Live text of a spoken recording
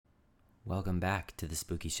Welcome back to the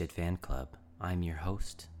Spooky Shit Fan Club. I'm your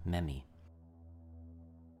host, Memi.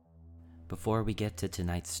 Before we get to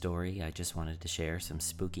tonight's story, I just wanted to share some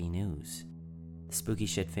spooky news. The Spooky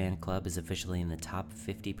Shit Fan Club is officially in the top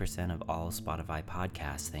 50% of all Spotify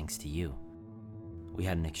podcasts thanks to you. We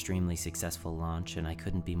had an extremely successful launch, and I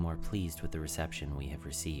couldn't be more pleased with the reception we have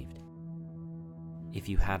received. If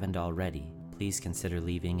you haven't already, please consider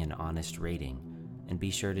leaving an honest rating, and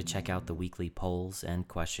be sure to check out the weekly polls and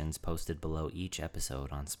questions posted below each episode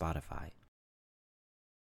on Spotify.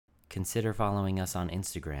 Consider following us on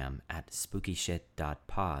Instagram at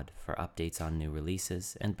spookyshit.pod for updates on new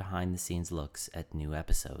releases and behind-the-scenes looks at new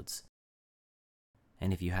episodes.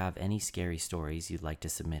 And if you have any scary stories you'd like to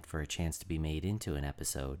submit for a chance to be made into an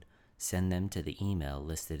episode, send them to the email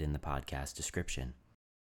listed in the podcast description.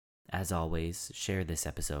 As always, share this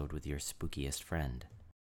episode with your spookiest friend.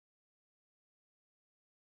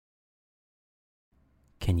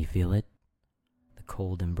 Can you feel it? The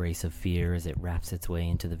cold embrace of fear as it wraps its way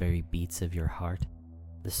into the very beats of your heart?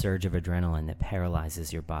 The surge of adrenaline that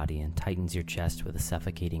paralyzes your body and tightens your chest with a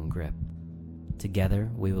suffocating grip.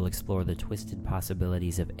 Together, we will explore the twisted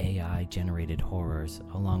possibilities of AI-generated horrors,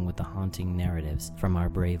 along with the haunting narratives from our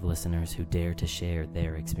brave listeners who dare to share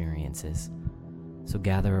their experiences. So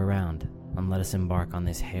gather around and let us embark on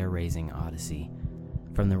this hair-raising odyssey.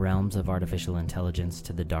 From the realms of artificial intelligence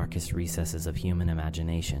to the darkest recesses of human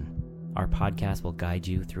imagination, our podcast will guide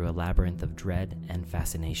you through a labyrinth of dread and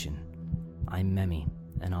fascination. I'm Memi,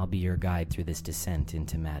 and I'll be your guide through this descent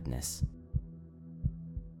into madness.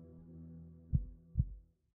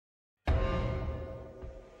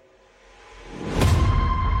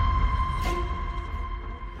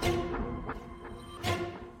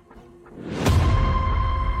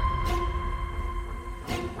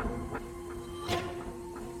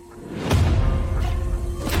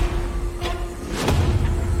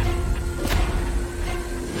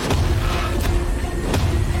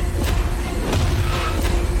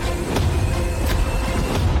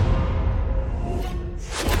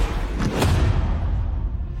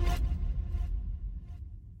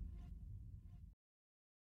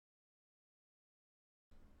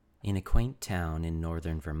 In a quaint town in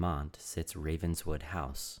northern Vermont sits Ravenswood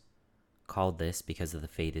House. Called this because of the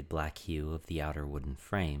faded black hue of the outer wooden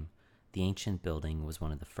frame, the ancient building was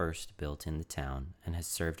one of the first built in the town and has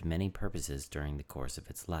served many purposes during the course of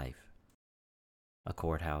its life. A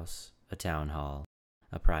courthouse, a town hall,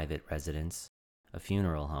 a private residence, a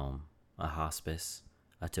funeral home, a hospice,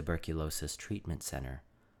 a tuberculosis treatment center,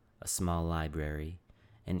 a small library,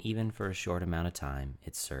 and even for a short amount of time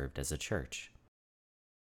it served as a church.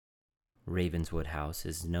 Ravenswood House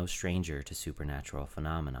is no stranger to supernatural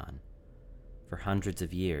phenomenon. For hundreds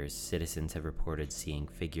of years, citizens have reported seeing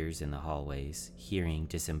figures in the hallways, hearing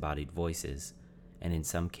disembodied voices, and in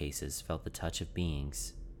some cases felt the touch of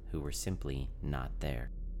beings who were simply not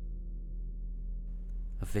there.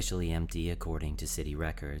 Officially empty according to city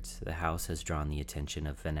records, the house has drawn the attention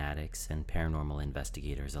of fanatics and paranormal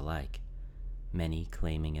investigators alike, many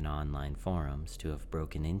claiming in online forums to have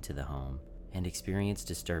broken into the home and experienced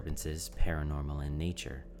disturbances paranormal in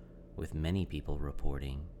nature, with many people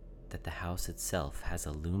reporting that the house itself has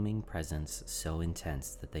a looming presence so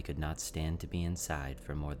intense that they could not stand to be inside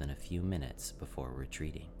for more than a few minutes before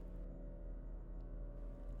retreating.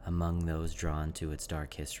 Among those drawn to its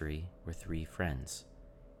dark history were three friends,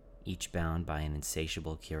 each bound by an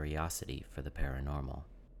insatiable curiosity for the paranormal.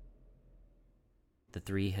 The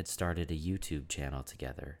three had started a YouTube channel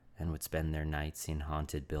together and would spend their nights in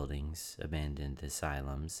haunted buildings, abandoned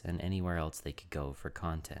asylums, and anywhere else they could go for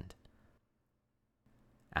content.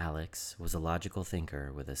 Alex was a logical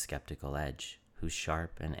thinker with a skeptical edge, whose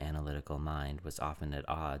sharp and analytical mind was often at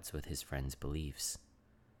odds with his friend's beliefs.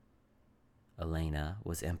 Elena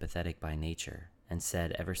was empathetic by nature and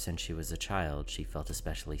said ever since she was a child she felt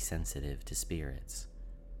especially sensitive to spirits.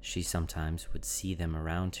 She sometimes would see them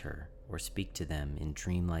around her or speak to them in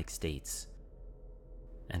dreamlike states,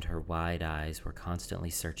 and her wide eyes were constantly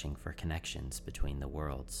searching for connections between the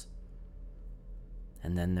worlds.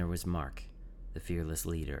 And then there was Mark, the fearless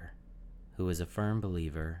leader, who was a firm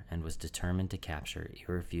believer and was determined to capture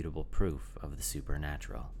irrefutable proof of the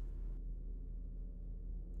supernatural.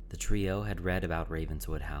 The trio had read about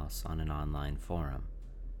Ravenswood House on an online forum.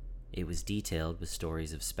 It was detailed with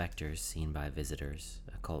stories of specters seen by visitors,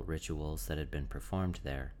 occult rituals that had been performed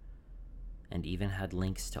there, and even had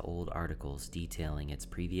links to old articles detailing its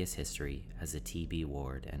previous history as a TB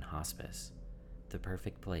ward and hospice, the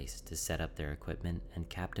perfect place to set up their equipment and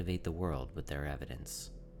captivate the world with their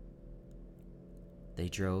evidence. They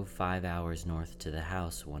drove 5 hours north to the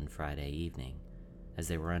house one Friday evening, As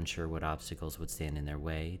they were unsure what obstacles would stand in their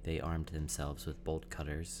way, they armed themselves with bolt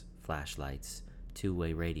cutters, flashlights,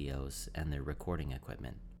 two-way radios, and their recording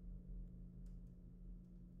equipment.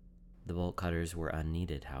 The bolt cutters were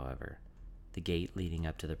unneeded, however. The gate leading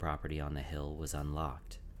up to the property on the hill was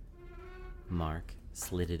unlocked. Mark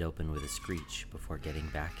slid it open with a screech before getting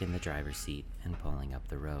back in the driver's seat and pulling up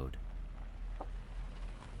the road.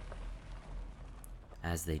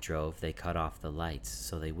 As they drove, they cut off the lights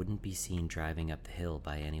so they wouldn't be seen driving up the hill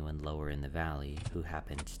by anyone lower in the valley who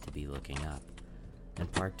happened to be looking up,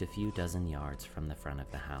 and parked a few dozen yards from the front of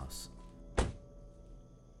the house.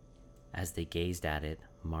 As they gazed at it,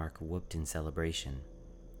 Mark whooped in celebration.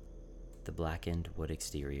 The blackened wood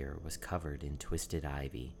exterior was covered in twisted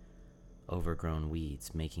ivy, overgrown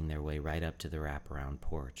weeds making their way right up to the wraparound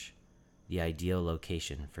porch, the ideal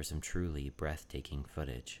location for some truly breathtaking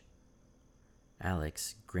footage.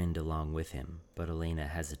 Alex grinned along with him, but Elena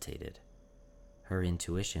hesitated. Her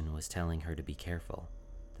intuition was telling her to be careful,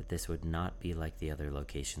 that this would not be like the other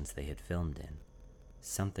locations they had filmed in.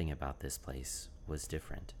 Something about this place was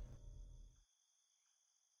different.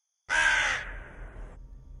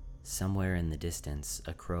 Somewhere in the distance,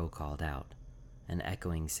 a crow called out, an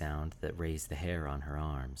echoing sound that raised the hair on her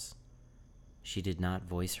arms. She did not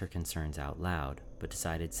voice her concerns out loud, but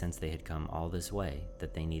decided since they had come all this way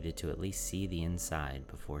that they needed to at least see the inside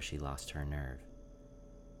before she lost her nerve.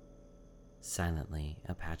 Silently,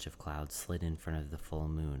 a patch of cloud slid in front of the full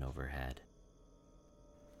moon overhead.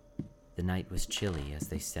 The night was chilly as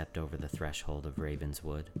they stepped over the threshold of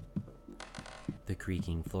Ravenswood. The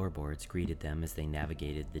creaking floorboards greeted them as they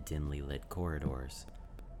navigated the dimly lit corridors.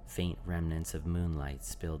 Faint remnants of moonlight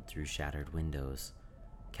spilled through shattered windows,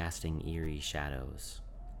 casting eerie shadows.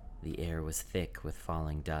 The air was thick with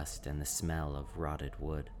falling dust and the smell of rotted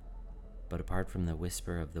wood, but apart from the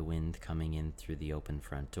whisper of the wind coming in through the open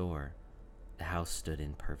front door, the house stood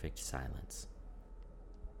in perfect silence.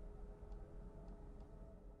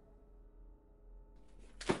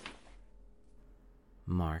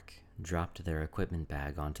 Mark dropped their equipment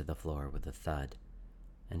bag onto the floor with a thud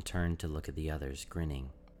and turned to look at the others, grinning.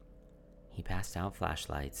 He passed out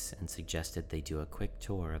flashlights and suggested they do a quick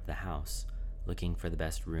tour of the house, looking for the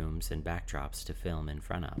best rooms and backdrops to film in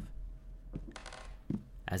front of.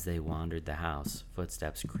 As they wandered the house,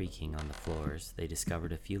 footsteps creaking on the floors, they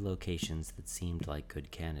discovered a few locations that seemed like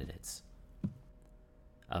good candidates.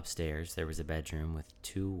 Upstairs, there was a bedroom with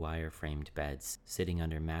 2 wire-framed beds sitting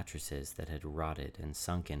under mattresses that had rotted and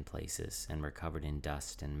sunk in places and were covered in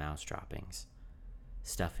dust and mouse droppings.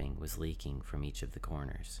 Stuffing was leaking from each of the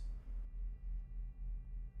corners.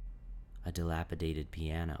 A dilapidated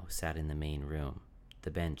piano sat in the main room,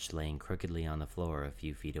 the bench laying crookedly on the floor a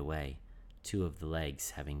few feet away, 2 of the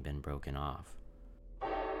legs having been broken off.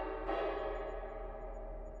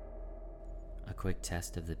 A quick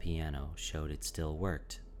test of the piano showed it still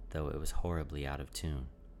worked, though it was horribly out of tune.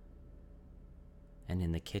 And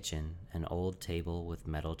in the kitchen, an old table with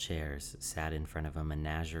metal chairs sat in front of a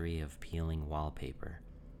menagerie of peeling wallpaper,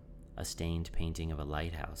 a stained painting of a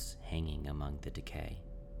lighthouse hanging among the decay.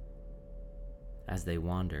 As they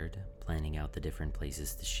wandered, planning out the different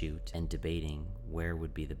places to shoot and debating where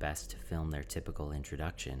would be the best to film their typical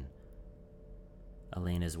introduction,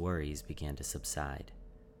 Elena's worries began to subside.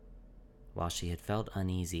 While she had felt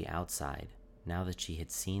uneasy outside, now that she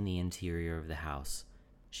had seen the interior of the house,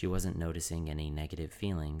 she wasn't noticing any negative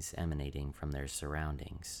feelings emanating from their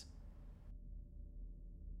surroundings.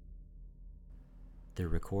 The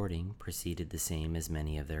recording proceeded the same as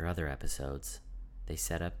many of their other episodes. They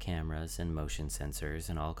set up cameras and motion sensors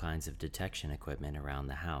and all kinds of detection equipment around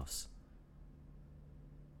the house.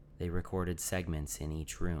 They recorded segments in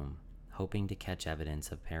each room, hoping to catch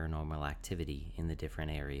evidence of paranormal activity in the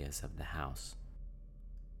different areas of the house.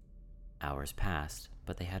 Hours passed,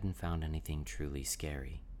 but they hadn't found anything truly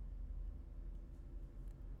scary.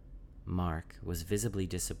 Mark was visibly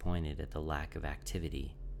disappointed at the lack of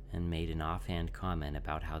activity and made an offhand comment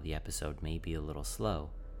about how the episode may be a little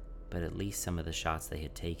slow, but at least some of the shots they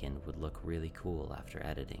had taken would look really cool after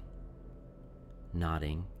editing.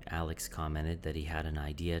 Nodding, Alex commented that he had an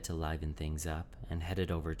idea to liven things up and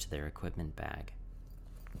headed over to their equipment bag.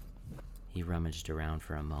 He rummaged around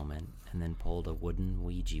for a moment and then pulled a wooden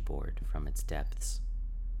Ouija board from its depths.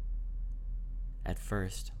 At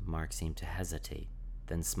first, Mark seemed to hesitate,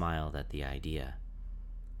 then smiled at the idea.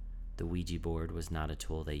 The Ouija board was not a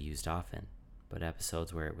tool they used often, but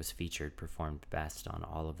episodes where it was featured performed best on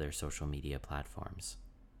all of their social media platforms.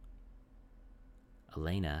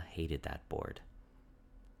 Elena hated that board.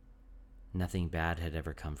 Nothing bad had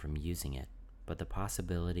ever come from using it, but the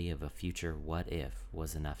possibility of a future what if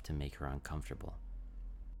was enough to make her uncomfortable.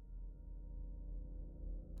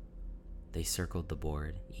 They circled the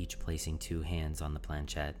board, each placing 2 hands on the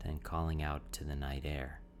planchette and calling out to the night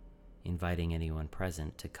air, inviting anyone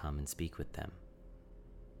present to come and speak with them.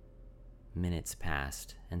 Minutes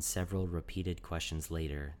passed, and several repeated questions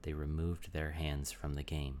later, they removed their hands from the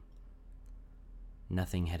game.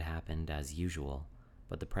 Nothing had happened as usual,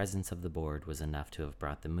 but the presence of the board was enough to have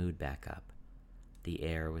brought the mood back up. The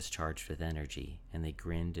air was charged with energy, and they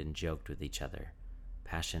grinned and joked with each other,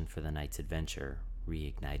 passion for the night's adventure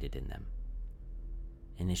reignited in them.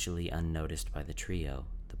 Initially unnoticed by the trio,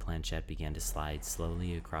 the planchette began to slide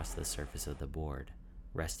slowly across the surface of the board,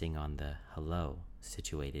 resting on the hello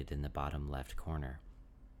situated in the bottom left corner.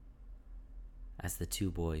 As the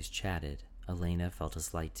 2 boys chatted, Elena felt a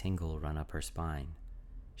slight tingle run up her spine.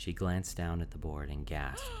 She glanced down at the board and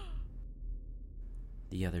gasped.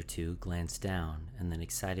 The other 2 glanced down and then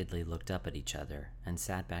excitedly looked up at each other and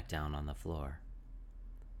sat back down on the floor.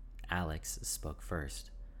 Alex spoke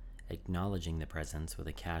first, acknowledging the presence with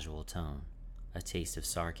a casual tone, a taste of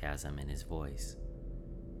sarcasm in his voice.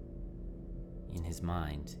 In his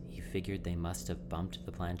mind, he figured they must have bumped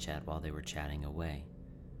the planchette while they were chatting away,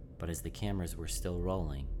 but as the cameras were still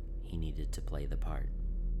rolling, he needed to play the part.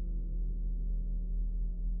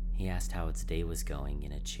 He asked how its day was going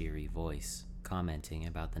in a cheery voice, commenting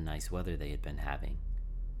about the nice weather they had been having.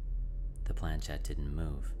 The planchette didn't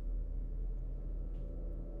move.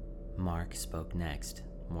 Mark spoke next,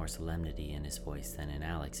 more solemnity in his voice than in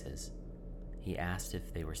Alex's. He asked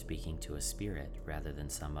if they were speaking to a spirit rather than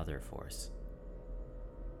some other force.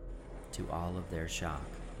 To all of their shock,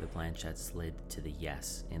 the planchette slid to the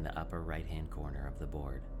yes in the upper right-hand corner of the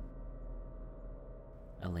board.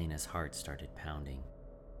 Elena's heart started pounding.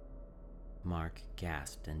 Mark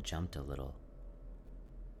gasped and jumped a little.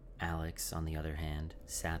 Alex, on the other hand,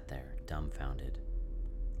 sat there, dumbfounded,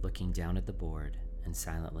 looking down at the board and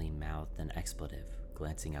silently mouthed an expletive,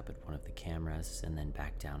 glancing up at one of the cameras and then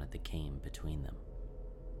back down at the game between them.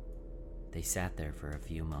 They sat there for a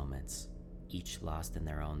few moments, each lost in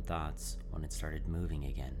their own thoughts when it started moving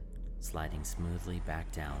again, sliding smoothly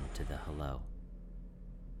back down to the hello.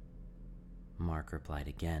 Mark replied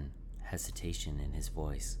again, hesitation in his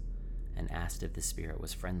voice, and asked if the spirit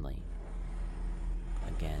was friendly.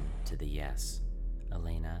 Again to the yes.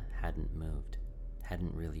 Elena hadn't moved,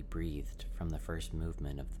 hadn't really breathed from the first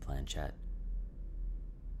movement of the planchette.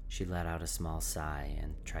 She let out a small sigh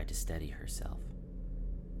and tried to steady herself.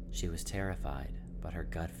 She was terrified, but her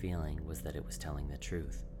gut feeling was that it was telling the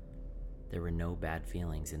truth. There were no bad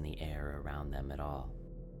feelings in the air around them at all.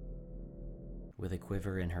 With a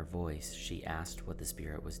quiver in her voice, she asked what the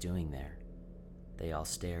spirit was doing there. They all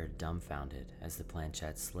stared dumbfounded as the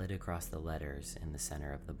planchette slid across the letters in the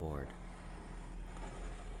center of the board.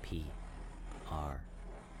 PROTECHOUSE.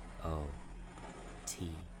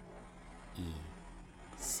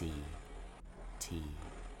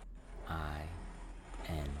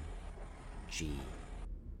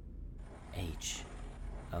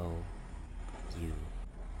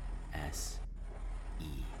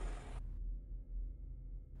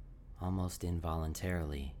 Almost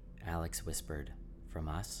involuntarily, Alex whispered, "From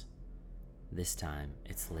us?" This time,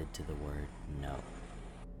 it slid to the word no.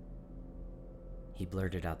 He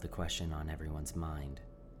blurted out the question on everyone's mind.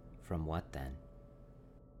 From what then?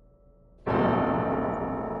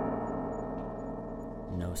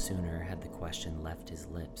 No sooner had the question left his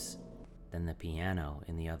lips than the piano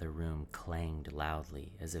in the other room clanged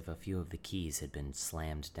loudly as if a few of the keys had been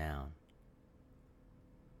slammed down.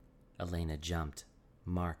 Elena jumped.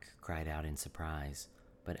 Mark cried out in surprise,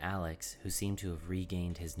 but Alex, who seemed to have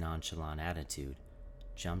regained his nonchalant attitude,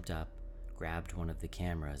 jumped up, grabbed one of the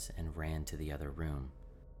cameras, and ran to the other room.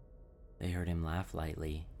 They heard him laugh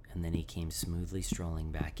lightly, and then he came smoothly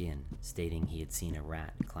strolling back in, stating he had seen a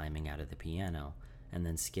rat climbing out of the piano and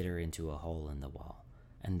then skitter into a hole in the wall,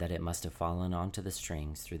 and that it must have fallen onto the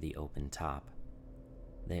strings through the open top.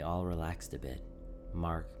 They all relaxed a bit,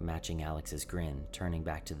 Mark matching Alex's grin, turning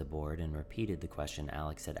back to the board and repeated the question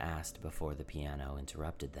Alex had asked before the piano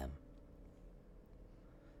interrupted them.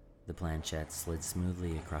 The planchette slid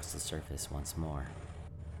smoothly across the surface once more.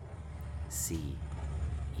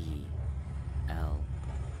 CELLARSTAYOUT.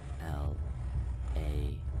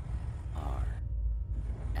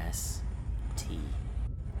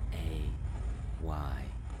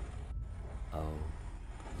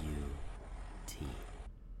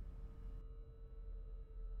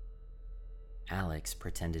 Alex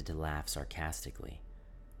pretended to laugh sarcastically.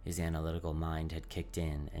 His analytical mind had kicked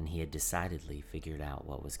in, and he had decidedly figured out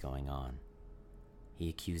what was going on. He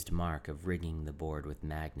accused Mark of rigging the board with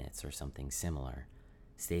magnets or something similar,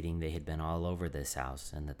 stating they had been all over this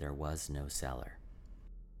house and that there was no cellar.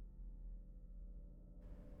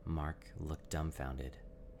 Mark looked dumbfounded,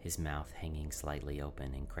 his mouth hanging slightly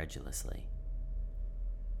open incredulously.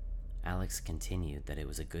 Alex continued that it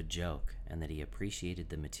was a good joke and that he appreciated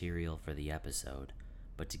the material for the episode,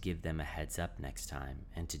 but to give them a heads up next time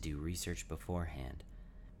and to do research beforehand,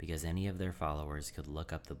 because any of their followers could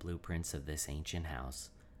look up the blueprints of this ancient house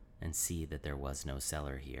and see that there was no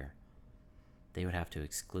cellar here. They would have to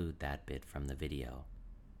exclude that bit from the video.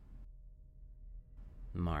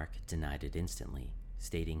 Mark denied it instantly,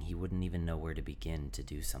 stating he wouldn't even know where to begin to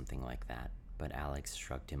do something like that, but Alex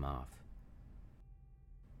shrugged him off.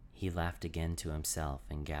 He laughed again to himself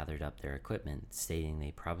and gathered up their equipment, stating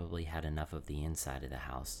they probably had enough of the inside of the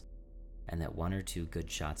house, and that 1 or 2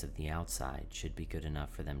 good shots of the outside should be good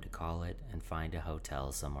enough for them to call it and find a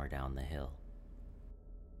hotel somewhere down the hill.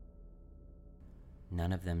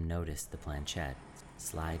 None of them noticed the planchette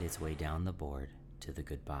slide its way down the board to the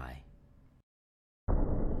goodbye.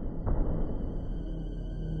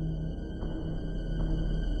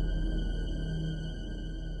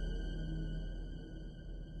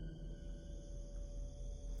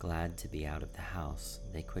 Glad to be out of the house,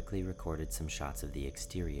 they quickly recorded some shots of the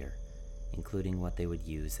exterior, including what they would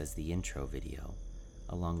use as the intro video,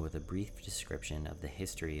 along with a brief description of the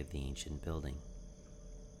history of the ancient building.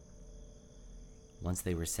 Once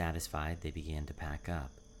they were satisfied, they began to pack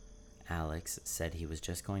up. Alex said he was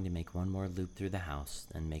just going to make one more loop through the house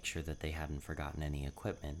and make sure that they hadn't forgotten any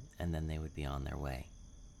equipment, and then they would be on their way.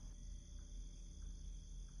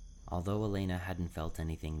 Although Elena hadn't felt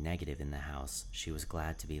anything negative in the house, she was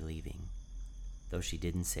glad to be leaving. Though she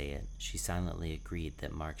didn't say it, she silently agreed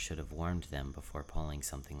that Mark should have warned them before pulling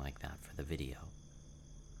something like that for the video.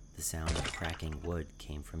 The sound of cracking wood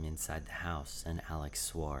came from inside the house, and Alex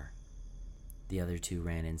swore. The other 2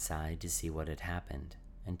 ran inside to see what had happened,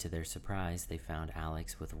 and to their surprise they found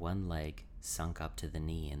Alex with one leg sunk up to the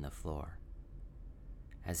knee in the floor.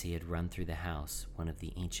 As he had run through the house, one of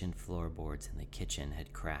the ancient floorboards in the kitchen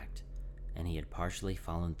had cracked, and he had partially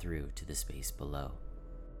fallen through to the space below.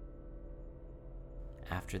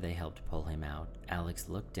 After they helped pull him out, Alex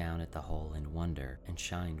looked down at the hole in wonder and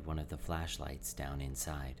shined one of the flashlights down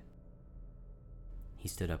inside. He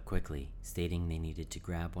stood up quickly, stating they needed to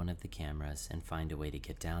grab one of the cameras and find a way to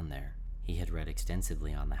get down there. He had read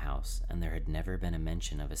extensively on the house, and there had never been a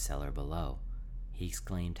mention of a cellar below. He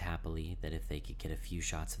exclaimed happily that if they could get a few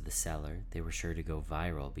shots of the cellar, they were sure to go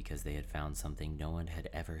viral because they had found something no one had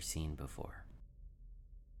ever seen before.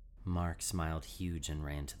 Mark smiled huge and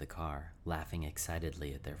ran to the car, laughing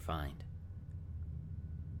excitedly at their find.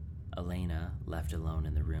 Elena, left alone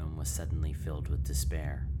in the room, was suddenly filled with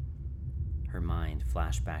despair. Her mind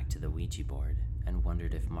flashed back to the Ouija board and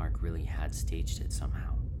wondered if Mark really had staged it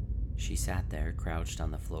somehow. She sat there, crouched on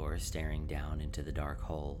the floor, staring down into the dark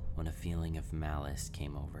hole, when a feeling of malice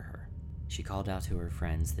came over her. She called out to her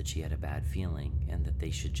friends that she had a bad feeling and that they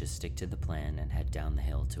should just stick to the plan and head down the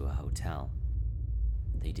hill to a hotel.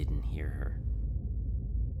 They didn't hear her.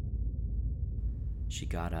 She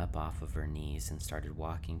got up off of her knees and started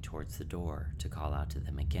walking towards the door to call out to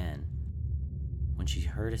them again, when she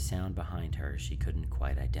heard a sound behind her she couldn't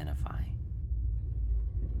quite identify.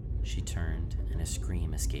 She turned, and a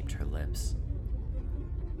scream escaped her lips.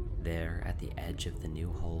 There, at the edge of the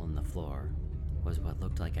new hole in the floor, was what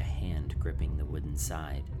looked like a hand gripping the wooden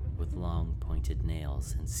side, with long, pointed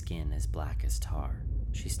nails and skin as black as tar.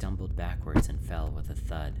 She stumbled backwards and fell with a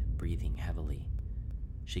thud, breathing heavily.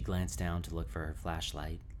 She glanced down to look for her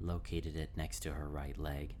flashlight, located it next to her right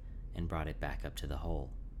leg, and brought it back up to the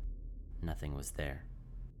hole. Nothing was there.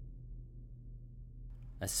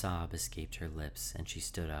 A sob escaped her lips, and she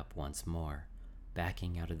stood up once more,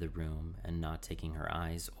 backing out of the room and not taking her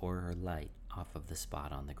eyes or her light off of the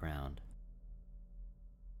spot on the ground.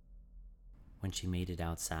 When she made it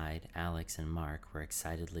outside, Alex and Mark were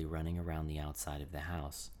excitedly running around the outside of the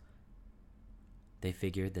house. They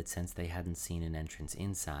figured that since they hadn't seen an entrance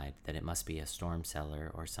inside, that it must be a storm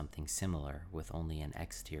cellar or something similar with only an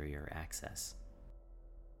exterior access.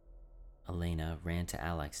 Elena ran to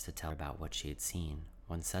Alex to tell her about what she had seen,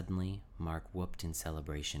 when suddenly Mark whooped in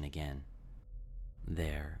celebration again.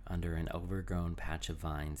 There, under an overgrown patch of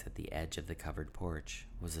vines at the edge of the covered porch,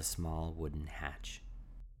 was a small wooden hatch.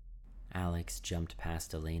 Alex jumped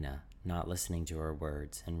past Elena, not listening to her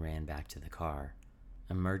words, and ran back to the car,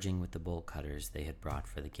 emerging with the bolt cutters they had brought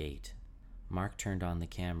for the gate. Mark turned on the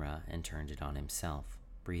camera and turned it on himself,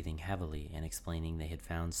 breathing heavily and explaining they had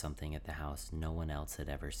found something at the house no one else had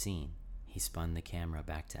ever seen. He spun the camera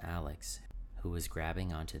back to Alex, who was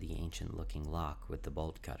grabbing onto the ancient-looking lock with the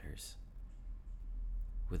bolt cutters.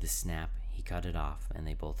 With a snap, he cut it off, and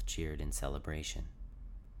they both cheered in celebration.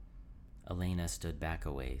 Elena stood back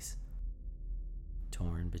a ways.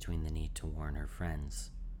 torn between the need to warn her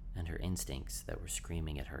friends and her instincts that were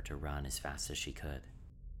screaming at her to run as fast as she could.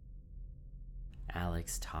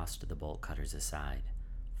 Alex tossed the bolt cutters aside,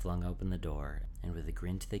 flung open the door, and with a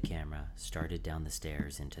grin to the camera, started down the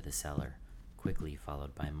stairs into the cellar, quickly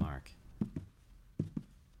followed by Mark.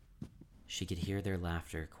 She could hear their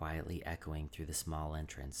laughter quietly echoing through the small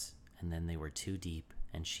entrance, and then they were too deep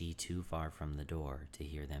and she too far from the door to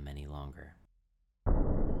hear them any longer.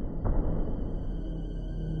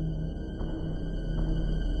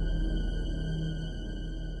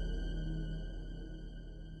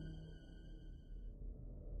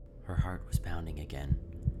 Her heart was pounding again.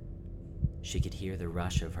 She could hear the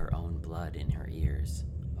rush of her own blood in her ears,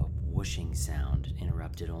 a whooshing sound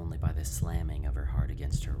interrupted only by the slamming of her heart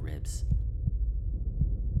against her ribs.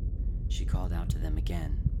 She called out to them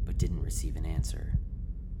again, but didn't receive an answer.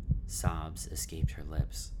 Sobs escaped her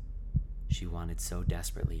lips. She wanted so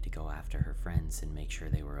desperately to go after her friends and make sure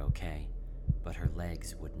they were okay, but her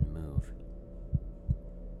legs wouldn't move.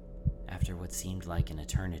 After what seemed like an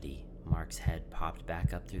eternity, Mark's head popped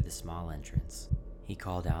back up through the small entrance. He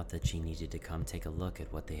called out that she needed to come take a look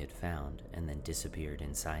at what they had found, and then disappeared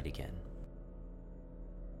inside again.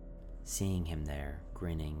 Seeing him there,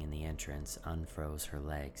 grinning in the entrance, unfroze her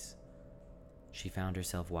legs. She found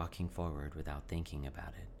herself walking forward without thinking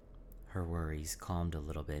about it. Her worries calmed a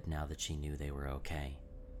little bit now that she knew they were okay.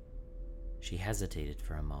 She hesitated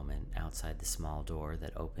for a moment outside the small door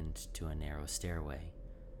that opened to a narrow stairway,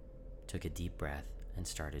 took a deep breath, and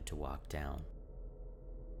started to walk down.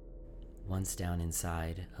 Once down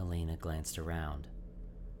inside, Elena glanced around.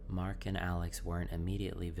 Mark and Alex weren't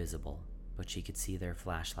immediately visible, but she could see their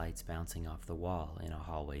flashlights bouncing off the wall in a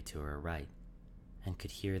hallway to her right, and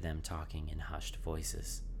could hear them talking in hushed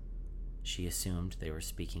voices. She assumed they were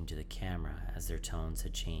speaking to the camera as their tones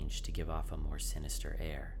had changed to give off a more sinister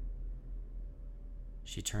air.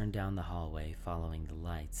 She turned down the hallway following the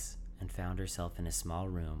lights and found herself in a small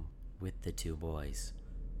room with the two boys.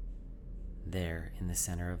 There, in the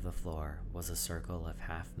center of the floor, was a circle of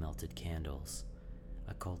half-melted candles.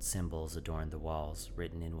 Occult symbols adorned the walls,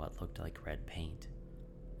 written in what looked like red paint,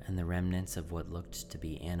 and the remnants of what looked to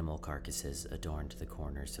be animal carcasses adorned the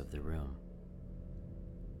corners of the room.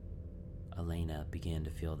 Elena began to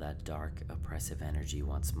feel that dark, oppressive energy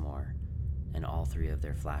once more, and all three of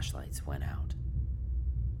their flashlights went out.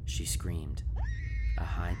 She screamed, a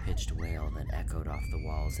high-pitched wail that echoed off the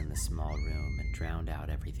walls in the small room and drowned out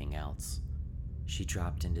everything else. She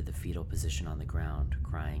dropped into the fetal position on the ground,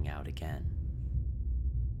 crying out again.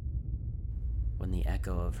 When the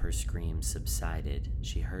echo of her screams subsided,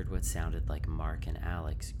 she heard what sounded like Mark and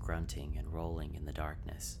Alex grunting and rolling in the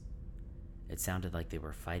darkness. It sounded like they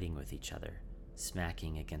were fighting with each other,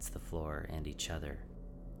 smacking against the floor and each other.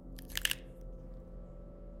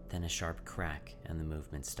 Then a sharp crack and the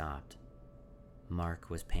movement stopped. Mark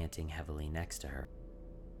was panting heavily next to her.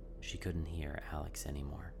 She couldn't hear Alex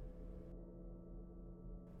anymore.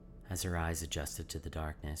 As her eyes adjusted to the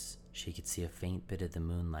darkness, she could see a faint bit of the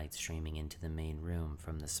moonlight streaming into the main room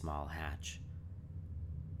from the small hatch.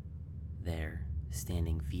 There,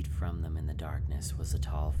 standing feet from them in the darkness, was a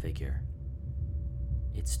tall figure.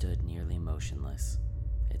 It stood nearly motionless,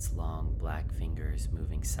 its long black fingers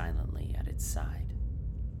moving silently at its side.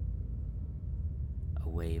 A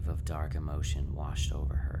wave of dark emotion washed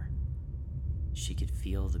over her. She could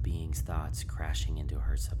feel the being's thoughts crashing into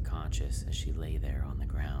her subconscious as she lay there on the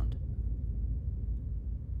ground.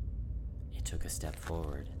 It took a step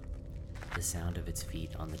forward, the sound of its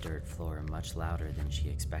feet on the dirt floor much louder than she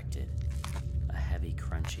expected, a heavy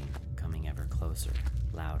crunching coming ever closer,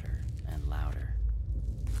 louder and louder.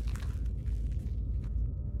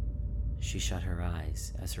 She shut her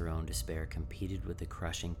eyes as her own despair competed with the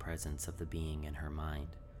crushing presence of the being in her mind.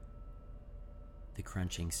 The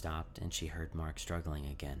crunching stopped and she heard Mark struggling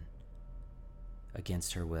again.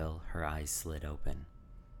 Against her will, her eyes slid open.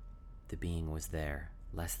 The being was there,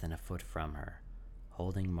 less than a foot from her,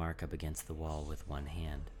 holding Mark up against the wall with one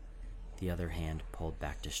hand. The other hand pulled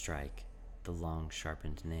back to strike, the long,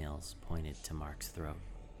 sharpened nails pointed to Mark's throat.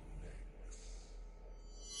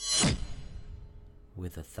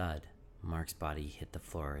 With a thud, Mark's body hit the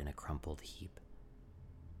floor in a crumpled heap.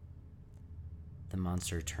 The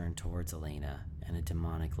monster turned towards Elena, and a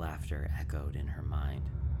demonic laughter echoed in her mind.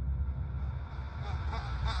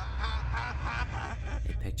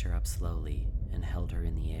 It picked her up slowly and held her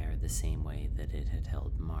in the air the same way that it had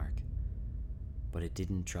held Mark. But it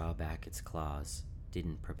didn't draw back its claws,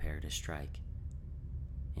 didn't prepare to strike.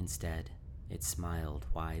 Instead, it smiled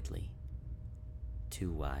widely.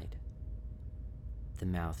 Too wide. The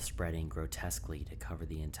mouth spreading grotesquely to cover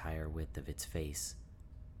the entire width of its face.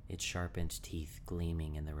 its sharpened teeth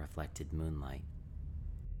gleaming in the reflected moonlight.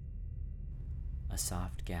 A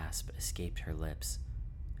soft gasp escaped her lips,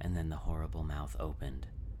 and then the horrible mouth opened.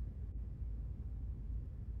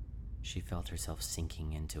 She felt herself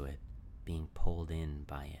sinking into it, being pulled in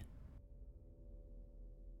by it.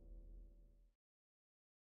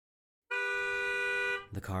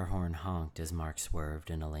 The car horn honked as Mark swerved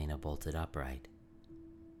and Elena bolted upright.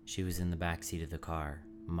 She was in the back seat of the car,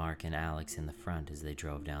 Mark and Alex in the front as they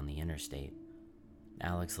drove down the interstate.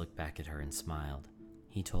 Alex looked back at her and smiled.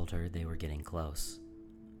 He told her they were getting close,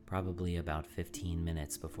 probably about 15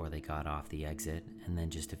 minutes before they got off the exit, and then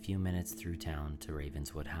just a few minutes through town to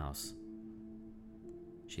Ravenswood House.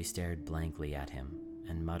 She stared blankly at him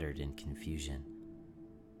and muttered in confusion.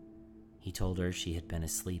 He told her she had been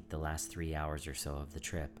asleep the last 3 hours or so of the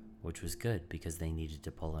trip, which was good because they needed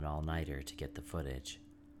to pull an all-nighter to get the footage.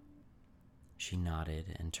 She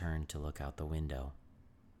nodded and turned to look out the window.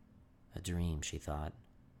 A dream, she thought.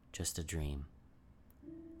 Just a dream.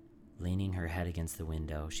 Leaning her head against the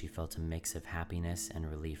window, she felt a mix of happiness and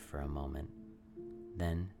relief for a moment.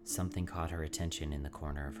 Then, something caught her attention in the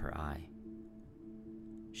corner of her eye.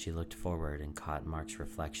 She looked forward and caught Mark's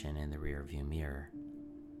reflection in the rearview mirror.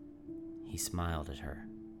 He smiled at her,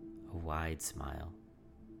 a wide smile.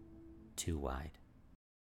 Too wide.